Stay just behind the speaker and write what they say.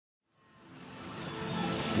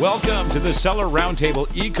Welcome to the Seller Roundtable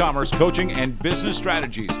e-commerce coaching and business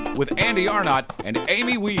strategies with Andy Arnott and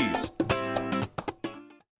Amy Wees.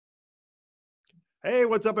 Hey,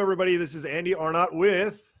 what's up, everybody? This is Andy Arnott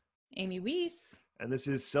with Amy Wees. And this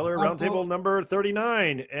is Seller Roundtable number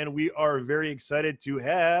 39. And we are very excited to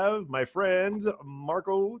have my friend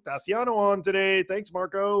Marco Tassiano on today. Thanks,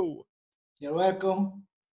 Marco. You're welcome.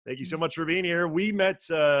 Thank you so much for being here. We met,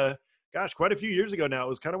 quite a few years ago now. It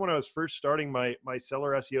was kind of when I was first starting my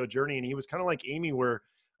seller SEO journey. And he was kind of like Amy, where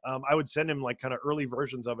I would send him like kind of early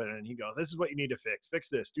versions of it. And he'd go, this is what you need to fix. Fix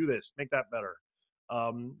this, do this, make that better.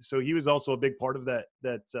 So he was also a big part of that,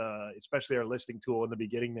 especially our listing tool in the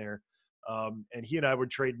beginning there. And he and I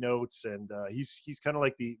would trade notes, and he's kind of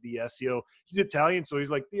like the SEO. He's Italian, so he's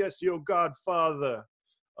like the SEO godfather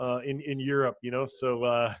in Europe, you know.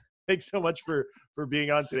 So thanks so much for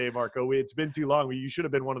being on today, Marco. It's been too long. You should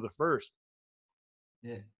have been one of the first.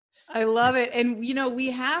 Yeah. I love it. And you know,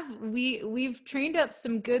 we've trained up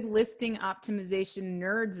some good listing optimization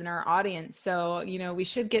nerds in our audience. So, you know, we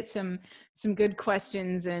should get some good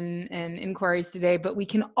questions and inquiries today, but we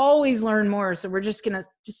can always learn more. So we're just going to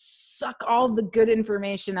suck all the good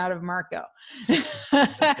information out of Marco.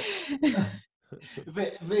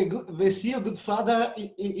 The SEO good father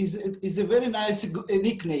is a very nice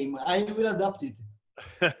nickname. I will adopt it.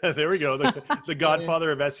 There we go. The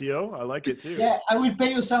godfather of SEO. I like it too. Yeah, I will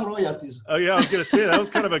pay you some royalties. Oh yeah, I was going to say that was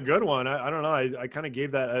kind of a good one. I don't know. I kind of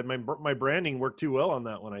gave that, my branding worked too well on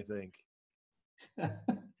that one, I think.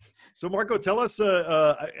 So Marco, tell us,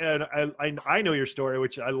 and I know your story,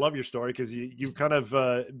 which I love your story, because you've kind of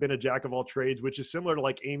been a jack of all trades, which is similar to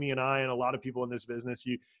like Amy and I and a lot of people in this business.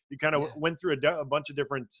 You kind of went through a bunch of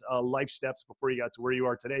different life steps before you got to where you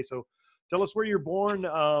are today. So tell us where you're born,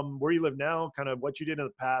 where you live now, kind of what you did in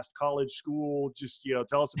the past, college, school, just, you know,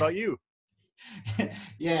 tell us about you.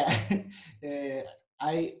 Yeah,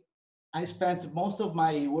 I spent most of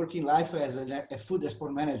my working life as a food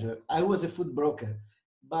export manager. I was a food broker,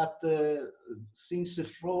 but since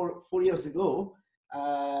 4 years ago,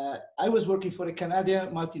 I was working for a Canadian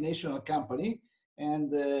multinational company,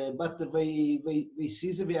 and but they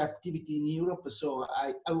ceased their activity in Europe, so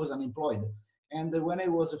I was unemployed. And when I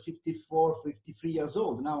was 54, 53 years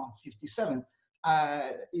old, now I'm 57,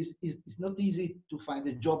 it's not easy to find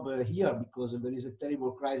a job here because there is a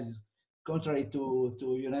terrible crisis, contrary to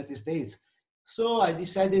United States. So I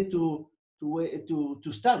decided to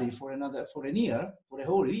study for a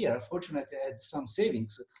whole year. Fortunately, I had some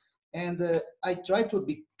savings, and I tried to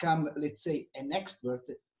become, let's say, an expert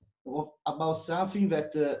about something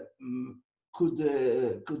that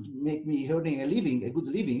could make me earning a good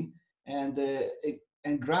living, and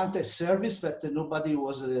grant a service that nobody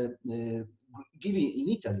was giving in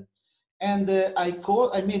Italy. And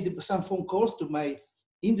I made some phone calls to my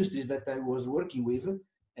industries that I was working with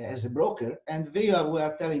as a broker, and they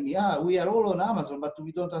were telling me, we are all on Amazon, but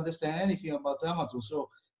we don't understand anything about Amazon. So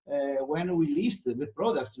when we list the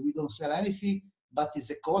products, we don't sell anything, but it's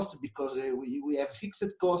a cost because we have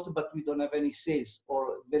fixed cost, but we don't have any sales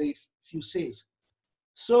or very few sales.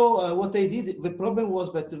 So what I did, the problem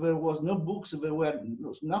was that there was no books, there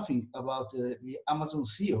was nothing about the Amazon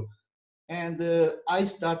SEO. And I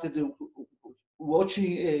started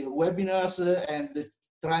watching webinars and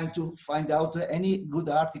trying to find out any good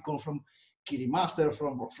article from Kiri Master,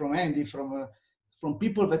 from Andy, from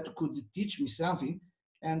people that could teach me something.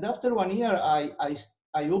 And after 1 year,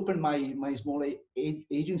 I opened my small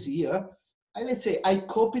agency here. Let's say I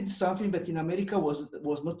copied something that in America was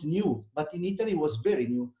not new, but in Italy was very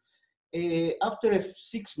new. After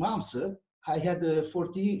 6 months, I had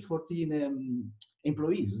 14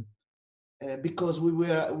 employees because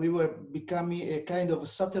we were becoming a kind of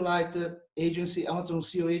satellite agency, Amazon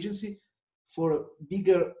SEO agency, for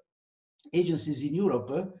bigger agencies in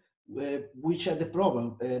Europe, which had a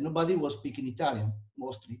problem. Nobody was speaking Italian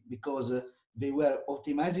mostly because they were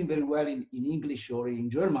optimizing very well in English or in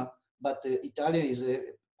German. But Italian is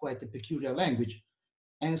quite a peculiar language.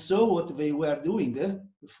 And so what they were doing,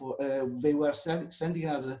 they were sending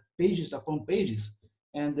us pages upon pages.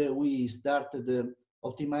 And we started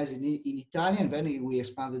optimizing in Italian, then we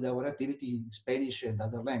expanded our activity in Spanish and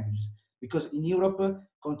other languages. Because in Europe,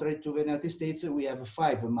 contrary to the United States, we have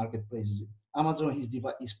 5 marketplaces. Amazon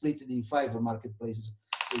is split in 5 marketplaces: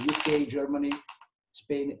 the UK, Germany,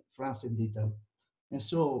 Spain, France, and Italy. And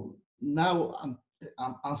so now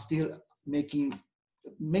I'm still making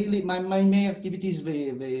mainly my main activity is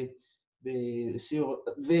the SEO,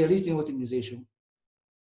 the listing optimization.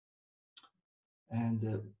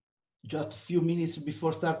 And just a few minutes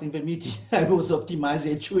before starting the meeting, I was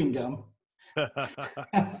optimizing chewing gum.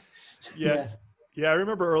 Yeah. Yeah, I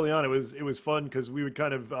remember early on it was fun because we would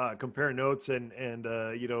kind of compare notes and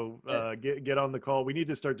get on the call. We need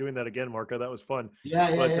to start doing that again, Marco. That was fun. Yeah,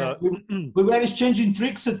 yeah, But yeah. We were exchanging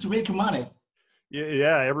tricks to make money.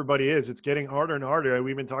 yeah, everybody is. It's getting harder and harder.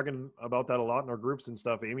 We've been talking about that a lot in our groups and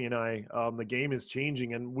stuff. Amy and I, the game is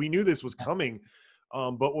changing, and we knew this was coming.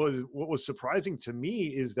 But what was surprising to me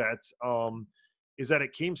is that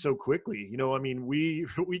it came so quickly. You know, I mean, we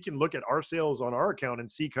we can look at our sales on our account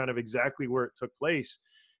and see kind of exactly where it took place,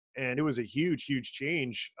 and it was a huge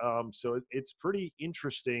change. So it's pretty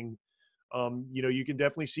interesting. You know, you can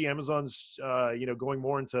definitely see Amazon's going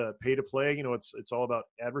more into pay to play. You know, it's all about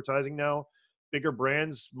advertising now. Bigger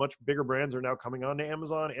brands, much bigger brands are now coming on to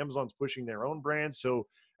Amazon. Amazon's pushing their own brand. So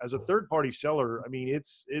as a third party seller, I mean,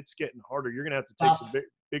 it's getting harder. You're going to have to take some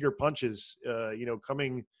bigger punches,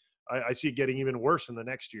 coming. I see it getting even worse in the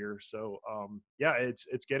next year. So yeah,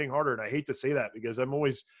 it's getting harder. And I hate to say that because I'm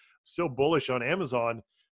always still bullish on Amazon,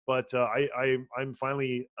 but I'm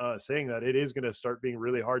finally saying that it is going to start being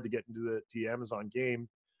really hard to get into the Amazon game.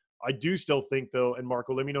 I do still think though, and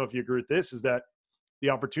Marco, let me know if you agree with this, is that the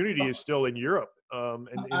opportunity is still in Europe and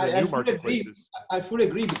in the new marketplaces. I fully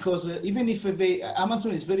agree because even if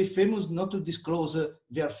Amazon is very famous not to disclose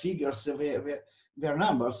their figures, their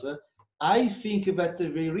numbers, I think that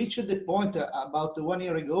they reached the point about 1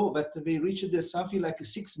 year ago that they reached something like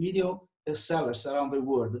 6 million sellers around the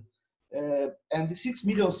world. And the 6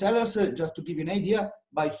 million sellers, just to give you an idea,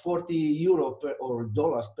 by 40 euro or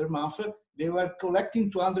dollars per month, they were collecting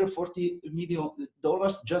 $240 million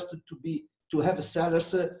just to have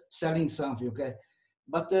sellers selling something, okay?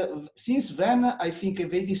 But since then, I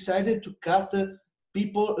think they decided to cut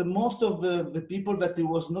most of the people that it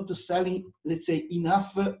was not selling, let's say,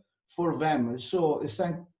 enough for them. So it's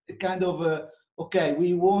a kind of, okay,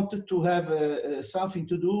 we want to have something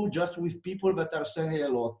to do just with people that are selling a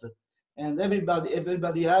lot. And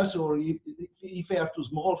everybody else, or if they are too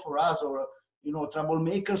small for us, or,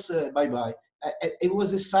 troublemakers, bye-bye. It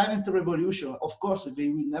was a silent revolution. Of course, they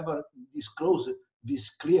will never disclose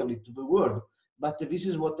this clearly to the world, but this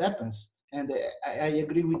is what happens. And I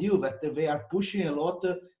agree with you that they are pushing a lot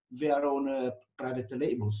their own private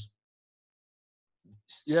labels.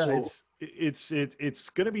 Yeah, so, it's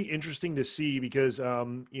going to be interesting to see because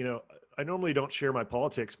I normally don't share my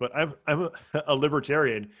politics, but I'm a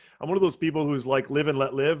libertarian. I'm one of those people who's like live and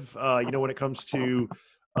let live. When it comes to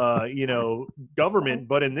government,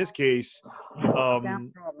 but in this case,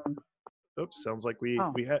 oops, sounds like we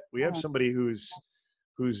have somebody who's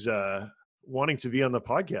wanting to be on the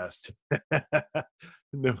podcast.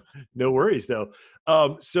 No worries though.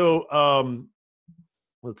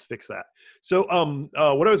 Let's fix that. So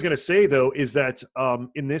what I was going to say though is that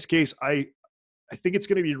in this case, I think it's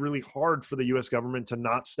going to be really hard for the U.S. government to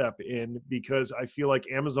not step in because I feel like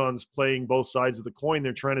Amazon's playing both sides of the coin.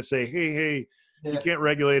 They're trying to say, hey, you can't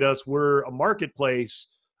regulate us. We're a marketplace,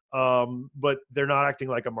 but they're not acting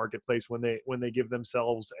like a marketplace when they give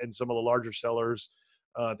themselves and some of the larger sellers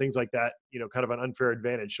things like that, kind of an unfair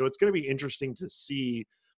advantage. So it's going to be interesting to see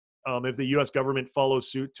if the U.S. government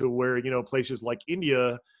follows suit to where places like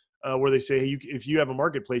India, where they say, hey, if you have a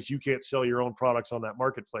marketplace, you can't sell your own products on that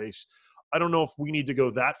marketplace. I don't know if we need to go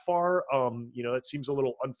that far. It seems a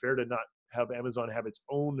little unfair to not have Amazon have its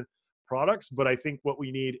own products, but I think what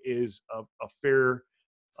we need is a fair,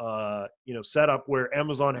 setup where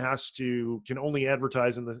Amazon can only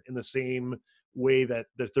advertise in the same way that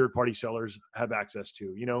the third-party sellers have access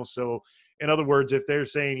to. So in other words, if they're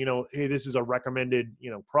saying, hey, this is a recommended,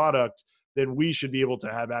 product, then we should be able to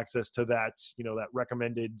have access to that, that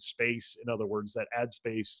recommended space. In other words, that ad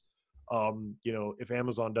space. If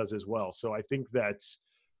Amazon does as well. So I think that's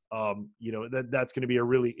that's going to be a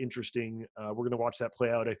really interesting, we're going to watch that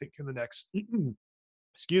play out, I think in the next, in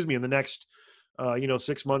the next,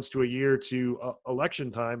 6 months to a year to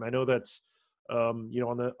election time. I know that's, on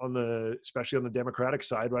the, especially on the Democratic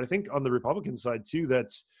side, but I think on the Republican side too,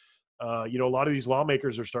 that's, a lot of these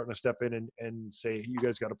lawmakers are starting to step in and say, hey, you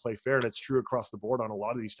guys got to play fair. And it's true across the board on a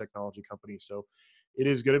lot of these technology companies. So it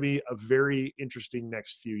is going to be a very interesting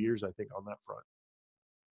next few years, I think, on that front.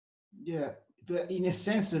 Yeah, in a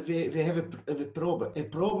sense, they have a problem. A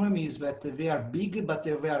problem is that they are big, but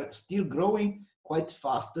they are still growing quite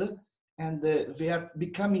fast, and they are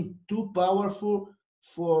becoming too powerful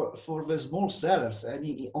for the small sellers. I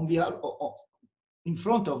mean, in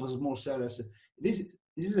front of the small sellers, this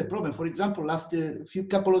is a problem. For example,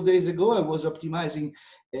 couple of days ago, I was optimizing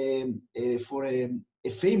for a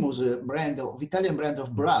famous Italian brand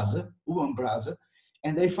of bras, woman bras,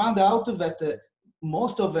 and I found out that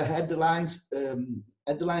most of the headline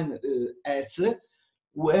ads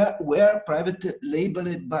were private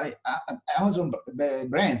labeled by Amazon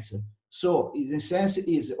brands. So in a sense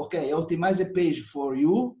is, okay, I optimize a page for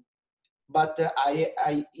you, but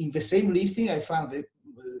I in the same listing, I found the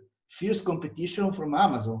fierce competition from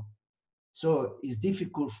Amazon. So it's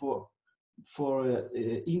difficult for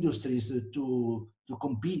industries to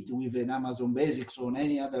compete with an Amazon Basics or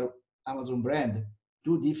any other Amazon brand.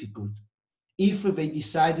 Too difficult. If they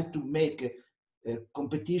decide to make a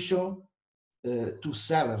competition to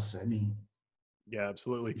sellers, I mean. Yeah,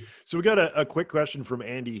 absolutely. So we got a quick question from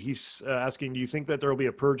Andy. He's asking, do you think that there will be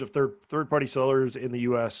a purge of third-party sellers in the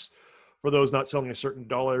U.S. for those not selling a certain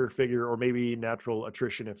dollar figure, or maybe natural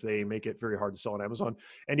attrition if they make it very hard to sell on Amazon?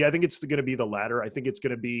 And yeah, I think it's going to be the latter. I think it's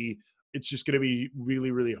just going to be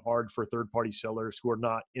really, really hard for third-party sellers who are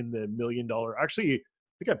not in the $1 million. Actually,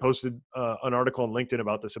 I think I posted an article on LinkedIn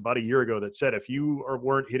about this about a year ago that said if you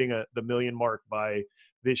weren't hitting the $1 million mark by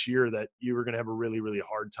this year, that you were going to have a really, really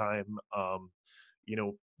hard time,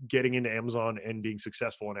 getting into Amazon and being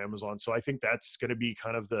successful on Amazon. So I think that's going to be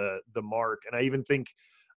kind of the mark. And I even think,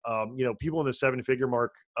 people in the 7-figure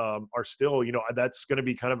mark are still, that's going to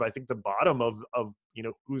be kind of, I think, the bottom of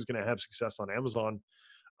who's going to have success on Amazon,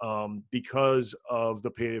 because of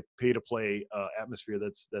the pay to play atmosphere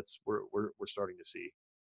that's we're starting to see.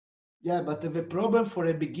 Yeah, but the problem for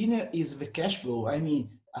a beginner is the cash flow. I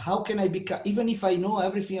mean, how can I become, even if I know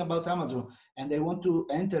everything about Amazon and I want to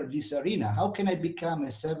enter this arena, how can I become a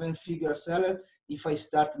 7-figure seller if I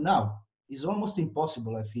start now? It's almost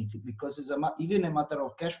impossible, I think, because it's even a matter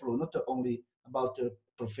of cash flow, not only about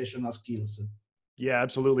professional skills. Yeah,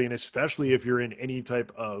 absolutely. And especially if you're in any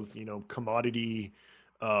type of, commodity,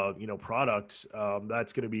 product,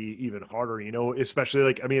 that's going to be even harder, especially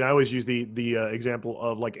like, I mean, I always use the example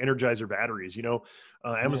of like Energizer batteries,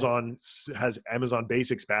 Amazon has Amazon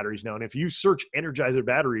Basics batteries now. And if you search Energizer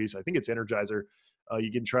batteries, I think it's Energizer,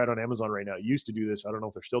 you can try it on Amazon right now. It used to do this. I don't know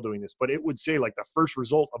if they're still doing this, but it would say like the first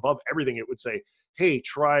result above everything, it would say, hey,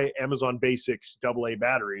 try Amazon Basics AA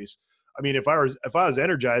batteries. I mean, if I was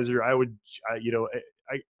Energizer, I would,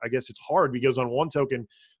 I guess it's hard because on one token,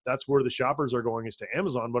 that's where the shoppers are going, is to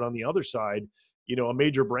Amazon. But on the other side, a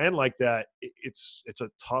major brand like that, it's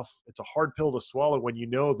a hard pill to swallow when you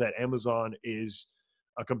know that Amazon is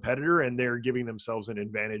a competitor and they're giving themselves an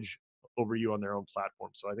advantage over you on their own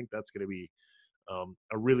platform. So I think that's going to be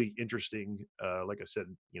a really interesting, like I said,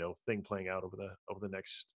 thing playing out over the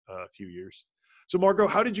next few years. So Marco,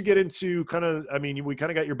 how did you get into we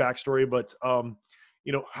kind of got your backstory, but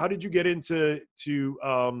how did you get into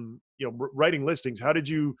writing listings? How did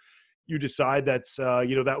you decide that's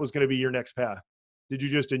that was going to be your next path? Did you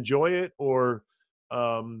just enjoy it, or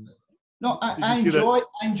no? I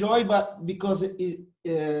enjoy, but because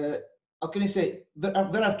how can I say? There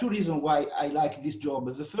are two reasons why I like this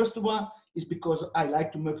job. The first one is because I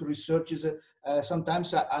like to make researches.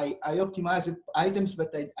 Sometimes I optimize items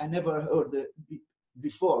that I never heard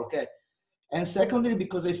before. Okay, and secondly,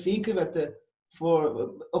 because I think that the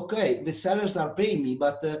sellers are paying me,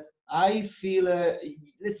 but I feel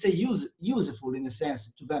let's say useful in a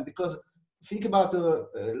sense to them, because think about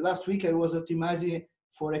last week I was optimizing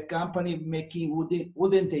for a company making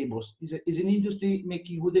wooden tables. Is an industry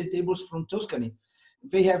making wooden tables from Tuscany.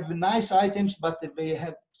 They have nice items, but they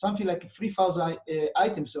have something like 3,000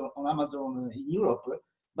 items on Amazon in Europe,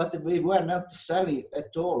 but they were not selling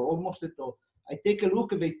at all, almost at all. I take a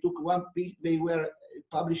look, they were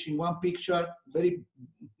publishing one picture, very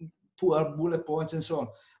poor bullet points and so on.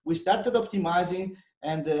 We started optimizing,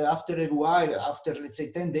 and after a while, after let's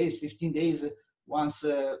say 10 days, 15 days, once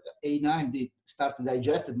A9 they started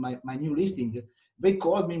digested my new listing, they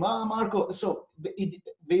called me, Marco. So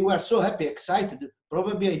they were so happy, excited.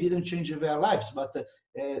 Probably I didn't change their lives, but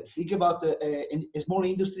think about a small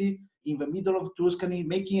industry in the middle of Tuscany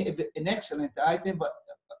making an excellent item, but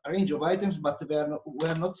a range of items, but they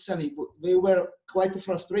were not selling. They were quite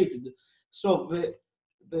frustrated. So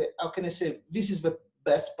how can I say? This is the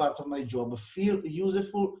best part of my job. Feel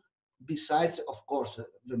useful. Besides, of course,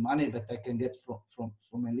 the money that I can get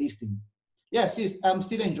from a listing. Yes, I'm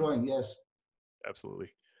still enjoying. Yes, absolutely,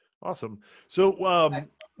 awesome. So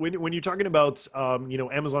when you're talking about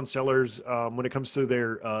Amazon sellers, when it comes to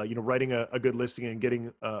their writing a good listing and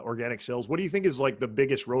getting organic sales, what do you think is like the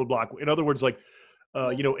biggest roadblock? In other words, like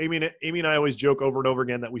Amy and I always joke over and over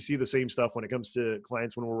again that we see the same stuff when it comes to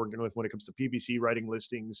clients when it comes to PPC, writing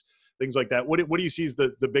listings, things like that. What do you see is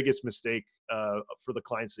the biggest mistake for the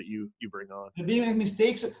clients that you bring on? The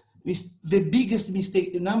biggest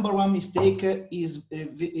mistake, the number one mistake is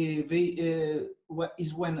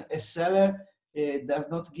when a seller does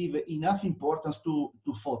not give enough importance to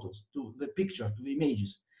photos, to the picture, to the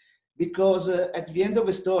images. because at the end of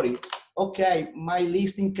the story, okay, my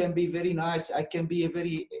listing can be very nice. I can be a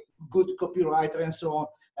very good copywriter and so on.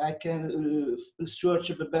 I can search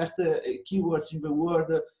the best keywords in the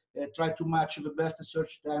world, try to match the best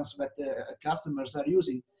search terms that customers are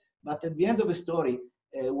using. But at the end of the story,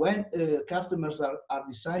 when customers are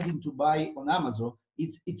deciding to buy on Amazon,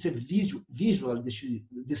 it's a visual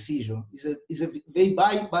decision. They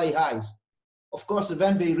buy by eyes. Of course,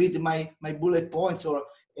 when they read my bullet points or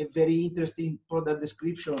a very interesting product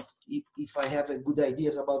description, if I have good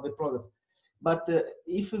ideas about the product. But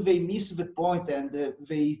if they miss the point and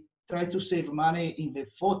they try to save money in the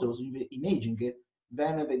photos, in the imaging,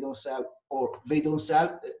 then they don't sell, or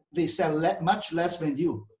they sell much less than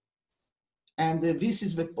you. And this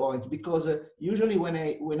is the point, because usually when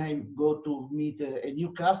I go to meet a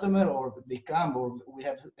new customer, or they come, or we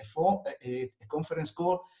have a conference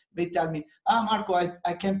call, they tell me, Marco,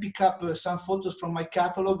 I can pick up some photos from my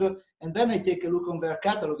catalog, and then I take a look on their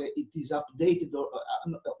catalog. It is updated,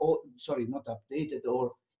 or sorry, not updated,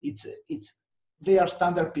 or they are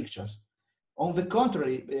standard pictures. On the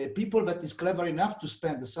contrary, people that is clever enough to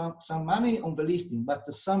spend some money on the listing, but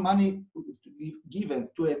some money given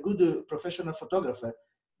to a good professional photographer,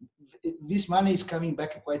 this money is coming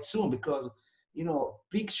back quite soon, because, you know,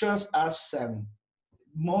 pictures are selling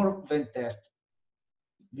more than text.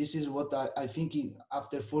 This is what I think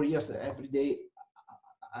after 4 years, every day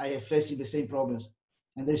I am facing the same problems.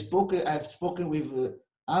 And I've spoken with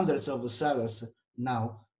hundreds of sellers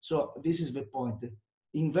now. So this is the point.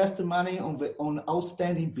 Invest money on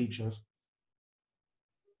outstanding pictures.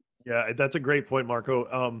 Yeah, that's a great point,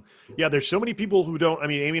 Marco. Yeah, there's so many people who don't. I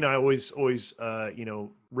mean, Amy and I always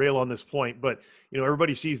rail on this point, but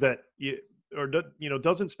everybody sees that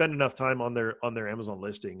doesn't spend enough time on their Amazon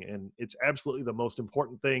listing, and it's absolutely the most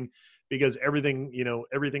important thing, because everything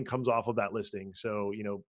comes off of that listing. So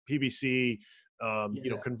PPC,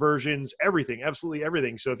 conversions, everything, absolutely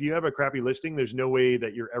everything. So if you have a crappy listing, there's no way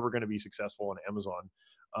that you're ever going to be successful on Amazon.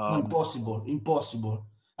 Impossible.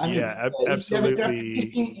 I mean, absolutely.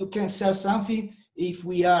 If you, you can sell something. If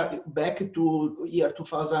we are back to year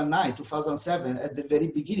 2009, 2007 at the very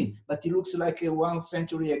beginning, but it looks like 1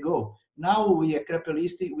 century ago. Now with a crappy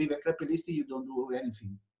listing, you don't do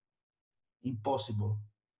anything. Impossible.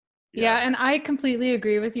 Yeah, and I completely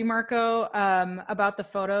agree with you, Marco, about the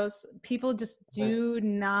photos. People just do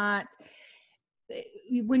not,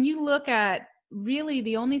 when you look at, really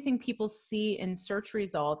the only thing people see in search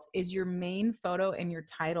results is your main photo and your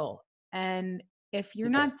title. And if you're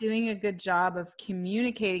not doing a good job of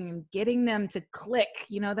communicating and getting them to click,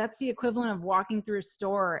 that's the equivalent of walking through a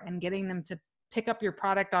store and getting them to pick up your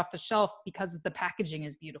product off the shelf because the packaging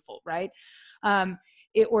is beautiful, right?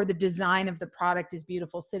 Or the design of the product is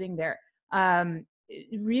beautiful sitting there.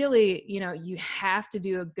 Really, you have to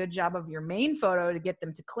do a good job of your main photo to get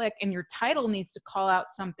them to click, and your title needs to call out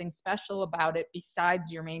something special about it besides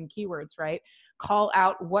your main keywords, right? Call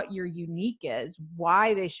out what your unique is,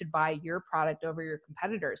 why they should buy your product over your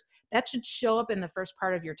competitors. That should show up in the first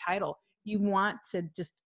part of your title. You want to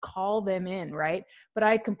just call them in, right? But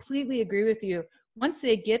I completely agree with you. Once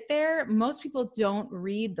they get there, most people don't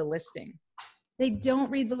read the listing. They don't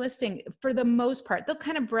read the listing for the most part. They'll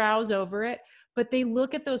kind of browse over it, but they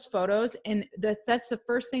look at those photos, and that's the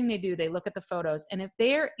first thing they do. They look at the photos. And if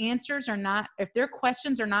their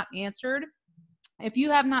questions are not answered, if you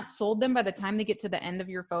have not sold them by the time they get to the end of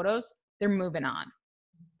your photos, they're moving on.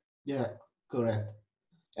 Yeah, correct.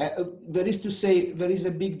 There is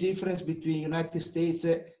a big difference between United States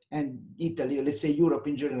and Italy, let's say Europe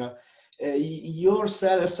in general. Your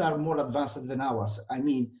sellers are more advanced than ours. I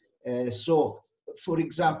mean, so for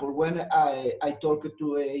example, when I talk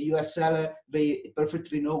to a US seller, they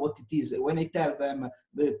perfectly know what it is. When I tell them,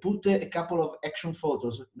 put a couple of action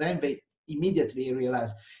photos, then they immediately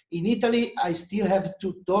realize. In Italy, I still have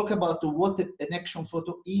to talk about what an action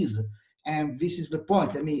photo is. And this is the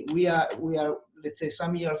point. I mean, we are let's say,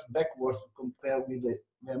 some years backwards compared with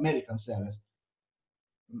the American sellers.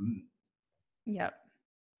 Yep.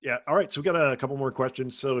 Yeah. All right. So we got a couple more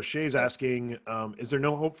questions. So Shay's asking, is there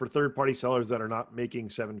no hope for third-party sellers that are not making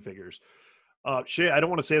 7 figures? Shay, I don't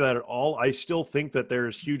want to say that at all. I still think that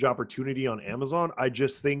there's huge opportunity on Amazon. I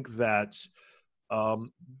just think that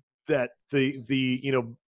that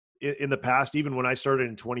in the past, even when I started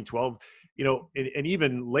in 2012, and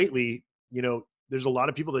even lately, there's a lot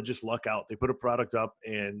of people that just luck out. They put a product up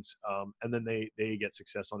and then they get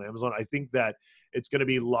success on Amazon. I think that it's going to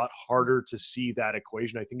be a lot harder to see that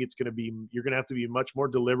equation. I think you're going to have to be much more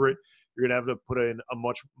deliberate. You're going to have to put in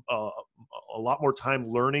a lot more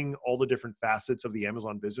time learning all the different facets of the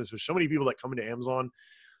Amazon business. There's so many people that come into Amazon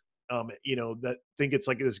that think it's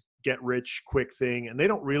like this get rich quick thing, and they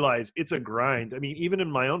don't realize it's a grind. I mean, even in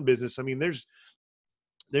my own business, I mean, there's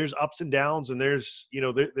ups and downs, and there's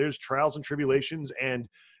trials and tribulations. And,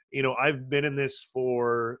 I've been in this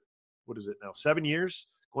for, what is it now? 7 years,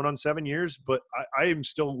 going on 7 years, but I am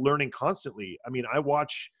still learning constantly. I mean,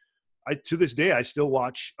 to this day, I still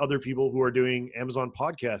watch other people who are doing Amazon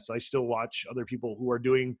podcasts. I still watch other people who are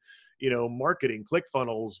doing, marketing,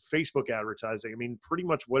 ClickFunnels, Facebook advertising. I mean, pretty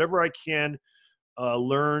much whatever I can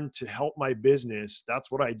learn to help my business,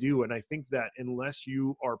 that's what I do. And I think that unless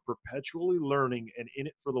you are perpetually learning and in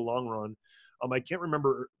it for the long run, I can't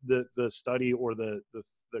remember the study or the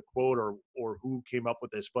quote or who came up with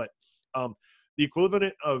this, but the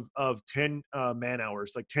equivalent of 10 man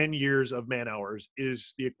hours, like 10 years of man hours,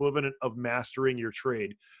 is the equivalent of mastering your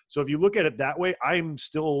trade. So if you look at it that way, I'm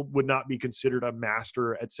still would not be considered a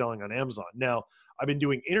master at selling on Amazon. Now, I've been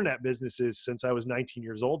doing internet businesses since I was 19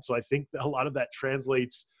 years old. So I think that a lot of that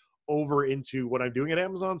translates over into what I'm doing at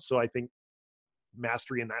Amazon. So I think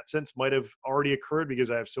mastery in that sense might have already occurred because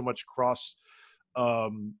I have so much cross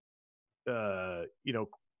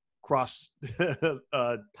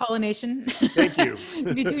pollination. Thank you.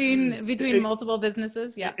 between multiple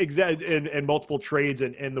businesses. Yeah, exactly. And multiple trades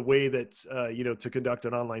and the way that, to conduct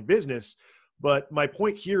an online business. But my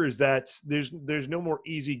point here is that there's no more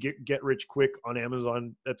easy get rich quick on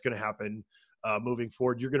Amazon that's going to happen moving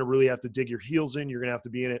forward. You're going to really have to dig your heels in. You're going to have to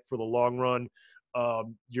be in it for the long run.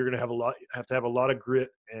 You're going to have to have a lot of grit,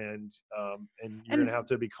 and you're going to have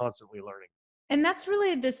to be constantly learning. And that's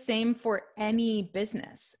really the same for any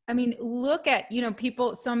business. I mean, look at,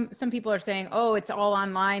 people, some people are saying, oh, it's all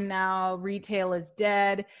online now, retail is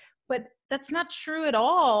dead, but that's not true at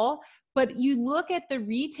all. But you look at the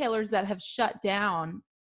retailers that have shut down,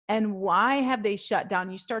 and why have they shut down?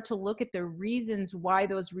 You start to look at the reasons why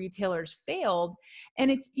those retailers failed. And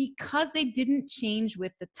it's because they didn't change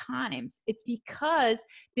with the times. It's because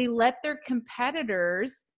they let their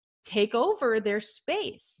competitors take over their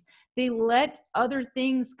space. They let other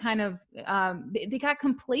things kind of, they got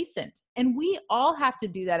complacent. And we all have to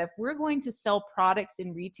do that. If we're going to sell products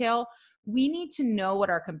in retail, we need to know what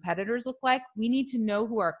our competitors look like. We need to know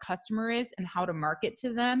who our customer is and how to market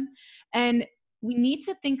to them. And we need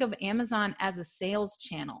to think of Amazon as a sales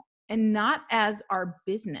channel and not as our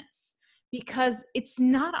business, because it's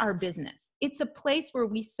not our business. It's a place where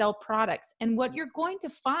we sell products. And what you're going to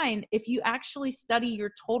find if you actually study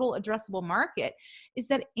your total addressable market is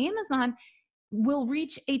that Amazon will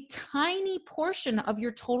reach a tiny portion of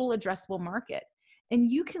your total addressable market. And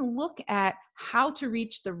you can look at how to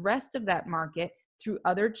reach the rest of that market through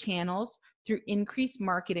other channels, through increased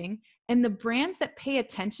marketing. And the brands that pay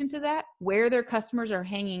attention to that, where their customers are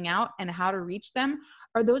hanging out and how to reach them,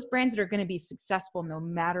 are those brands that are going to be successful no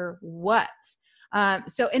matter what. And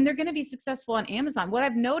they're going to be successful on Amazon. What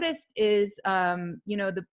I've noticed is,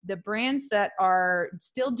 the brands that are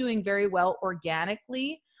still doing very well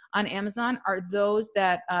organically on Amazon are those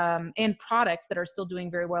that, and products that are still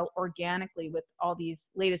doing very well organically with all these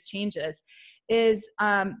latest changes, is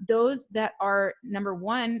those that are, number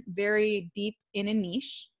one, very deep in a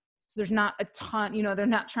niche. So there's not a ton, they're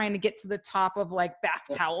not trying to get to the top of like bath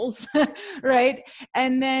towels, right?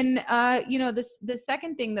 And then, the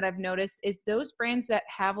second thing that I've noticed is those brands that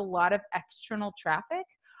have a lot of external traffic,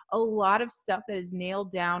 a lot of stuff that is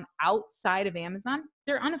nailed down outside of Amazon,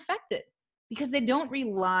 they're unaffected because they don't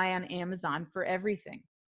rely on Amazon for everything.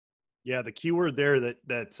 Yeah, the keyword there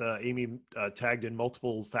that Amy tagged in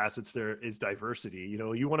multiple facets there is diversity.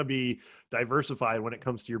 You want to be diversified when it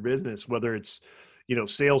comes to your business, whether it's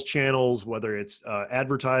sales channels, whether it's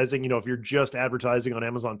advertising. If you're just advertising on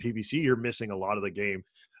Amazon PPC, you're missing a lot of the game.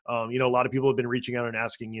 A lot of people have been reaching out and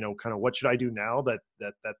asking, kind of what should I do now that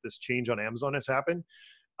this change on Amazon has happened?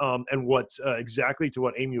 And what exactly to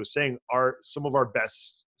what Amy was saying, are some of our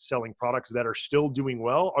best selling products that are still doing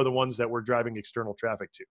well are the ones that we're driving external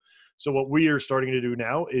traffic to. So what we are starting to do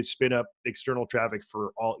now is spin up external traffic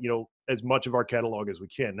for all, as much of our catalog as we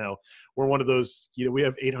can. Now, we're one of those, we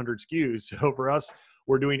have 800 SKUs. So for us,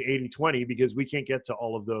 we're doing 80-20 because we can't get to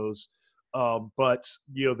all of those. But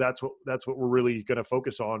that's what we're really going to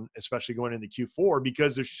focus on, especially going into Q4,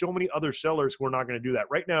 because there's so many other sellers who are not going to do that.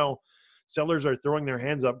 Right now, sellers are throwing their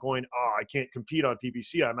hands up going, I can't compete on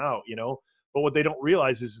PPC, I'm out, But what they don't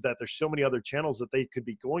realize is that there's so many other channels that they could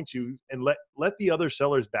be going to, and let the other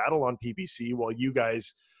sellers battle on PPC while you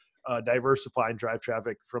guys diversify and drive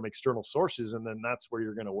traffic from external sources, and then that's where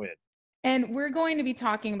you're going to win. And we're going to be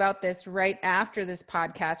talking about this right after this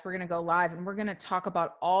podcast. We're going to go live and we're going to talk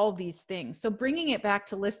about all these things. So bringing it back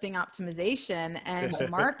to listing optimization and to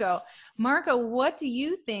Marco, what do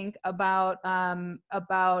you think about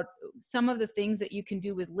some of the things that you can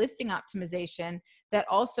do with listing optimization that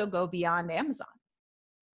also go beyond Amazon?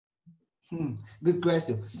 Good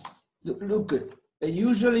question. Look,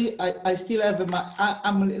 usually I still have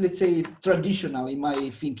I'm let's say traditional in my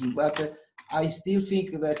thinking, but I still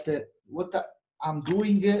think that what I'm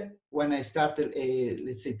doing when I started,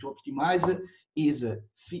 let's say, to optimize is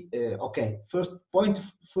okay.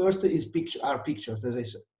 First is pictures, as I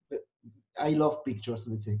said. I love pictures,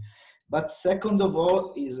 let's say. But second of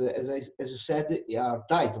all is, as you said, are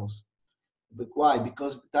titles. But why?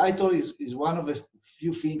 Because title is one of the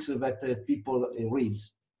few things that people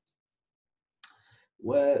reads.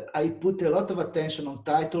 Well, I put a lot of attention on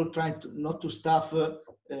title, trying to not to stuff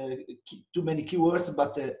too many keywords,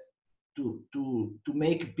 but to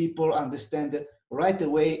make people understand right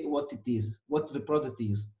away what it is, what the product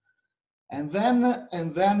is. And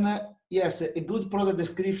then yes, a good product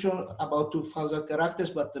description about 2,000 characters,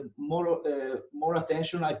 but more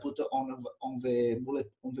attention I put on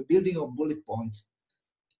the building of bullet points.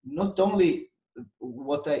 Not only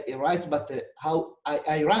what I write, but how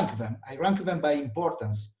I rank them. I rank them by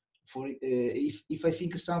importance. For if I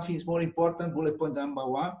think something is more important, bullet point number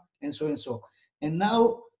 1, and so and so. And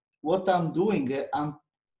now what I'm doing, I'm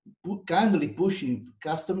kindly pushing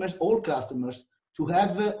all customers to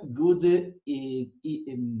have good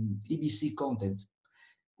EBC content.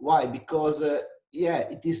 Why? Because yeah,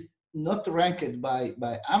 it is not ranked by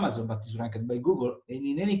Amazon, but it's ranked by Google. And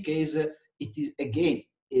in any case, it is again,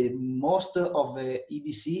 most of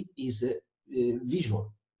EBC is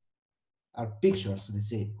visual, are pictures, let's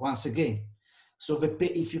say, once again. So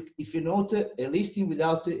if you note a listing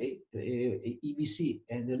without a EBC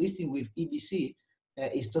and a listing with EBC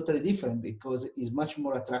is totally different because it's much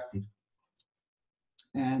more attractive.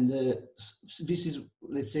 And this is,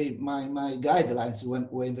 let's say, my guidelines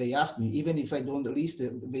when they ask me, even if I don't list,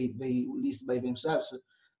 they list by themselves.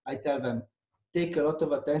 I tell them, take a lot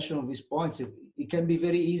of attention on these points. It can be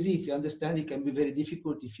very easy if you understand. It can be very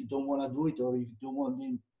difficult if you don't want to do it or if you don't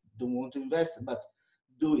want to invest, but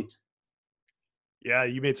do it. Yeah,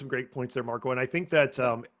 you made some great points there, Marco. And I think that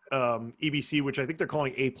EBC, which I think they're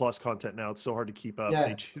calling A+ content now, it's so hard to keep up.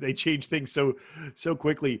 Yeah. They change things so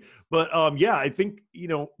quickly. But yeah, I think,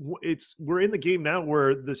 we're in the game now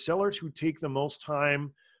where the sellers who take the most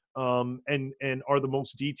time and are the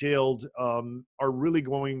most detailed are really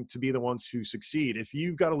going to be the ones who succeed. If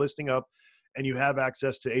you've got a listing up and you have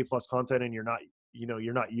access to A+ content and you're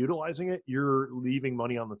not utilizing it, you're leaving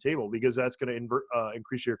money on the table because that's going to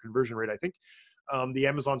increase your conversion rate. I think the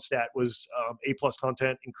Amazon stat was A+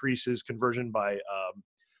 content increases conversion by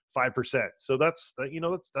 5%. So that's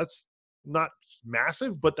not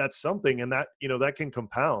massive, but that's something, and that that can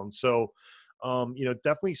compound. So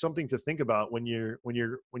definitely something to think about when you're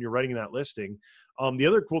writing that listing. The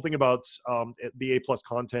other cool thing about the A+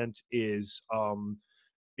 content is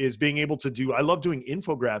being able to do, I love doing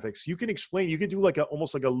infographics. You can do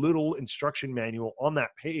almost like a little instruction manual on that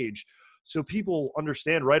page. So people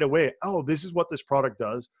understand right away, oh, this is what this product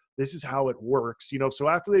does. This is how it works. So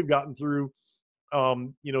after they've gotten through,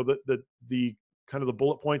 the kind of the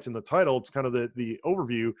bullet points in the title, it's kind of the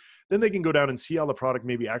overview, then they can go down and see how the product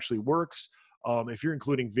maybe actually works. If you're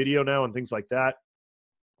including video now and things like that,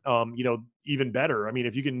 even better. I mean,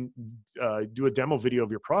 if you can do a demo video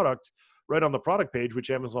of your product right on the product page,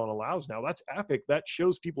 which Amazon allows now, that's epic. That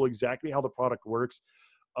shows people exactly how the product works.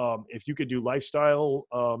 If you could do lifestyle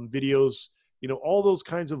videos, all those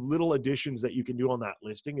kinds of little additions that you can do on that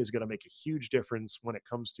listing is going to make a huge difference when it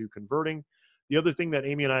comes to converting. The other thing that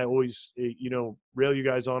Amy and I always, rail you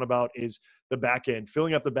guys on about is the back end,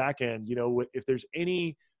 filling up the back end. If there's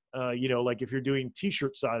any, like if you're doing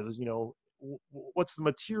t-shirt sizes, what's the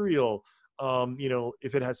material?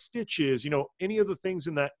 If it has stitches, any of the things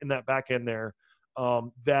in that back end there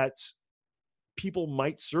that people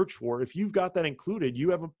might search for. If you've got that included, you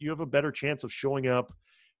have a better chance of showing up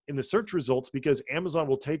in the search results because Amazon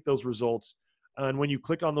will take those results. And when you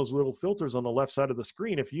click on those little filters on the left side of the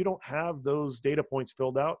screen, if you don't have those data points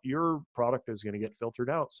filled out, your product is going to get filtered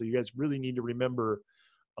out. So you guys really need to remember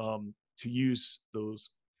to use those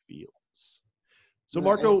fields. So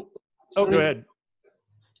Marco, go ahead.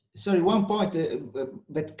 Sorry, one point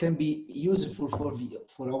that can be useful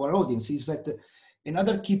for our audience is that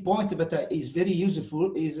another key point that is very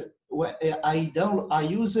useful is when I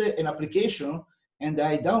use an application and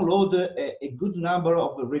I download a good number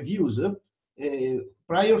of reviews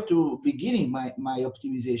prior to beginning my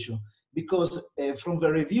optimization. because from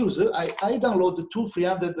the reviews, I download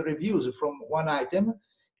 200-300 reviews from one item,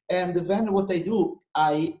 and then what I do,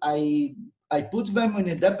 I put them in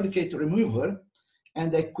a duplicate remover,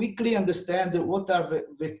 and I quickly understand what are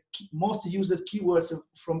the most used keywords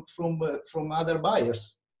from other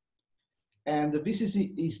buyers. And this is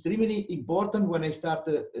extremely important when I start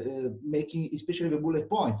making, especially the bullet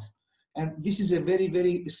points. And this is a very,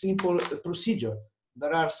 very simple procedure.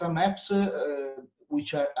 There are some apps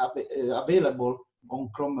which are available on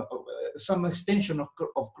Chrome, some extension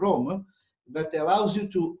of Chrome that allows you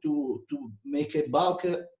to make a bulk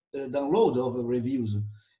download of reviews.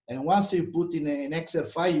 And once you put in an Excel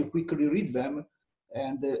file, you quickly read them,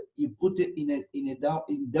 and you put it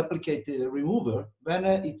in duplicate remover. Then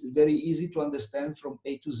it's very easy to understand from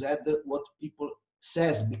A to Z what people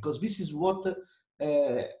says, because this is what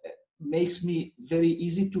makes me very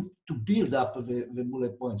easy to build up the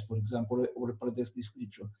bullet points, for example, or a product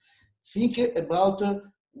description. Think about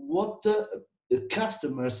what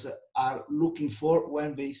customers are looking for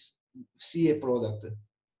when they see a product.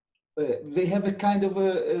 They have a kind of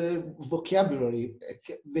vocabulary.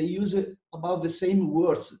 They use about the same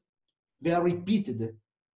words. They are repeated.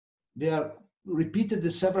 They are repeated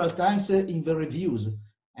several times in the reviews.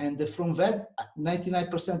 And from that,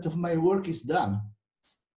 99% of my work is done.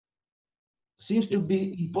 Seems to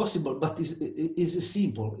be impossible, but is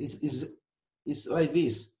simple. It's like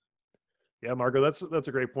this. Yeah, Marco, that's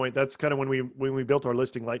a great point. That's kind of when we built our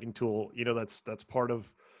listing lightning tool. That's part of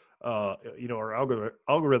our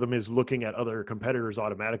algorithm is looking at other competitors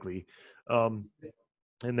automatically, and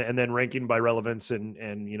then ranking by relevance and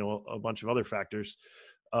a bunch of other factors.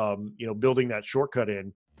 Building that shortcut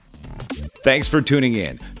in. Thanks for tuning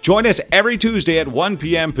in. Join us every Tuesday at 1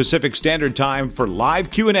 p.m. Pacific Standard Time for live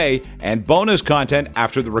Q&A and bonus content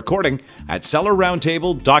after the recording at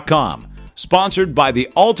sellerroundtable.com. Sponsored by the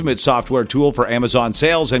ultimate software tool for Amazon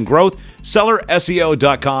sales and growth,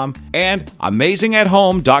 sellerseo.com and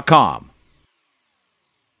amazingathome.com.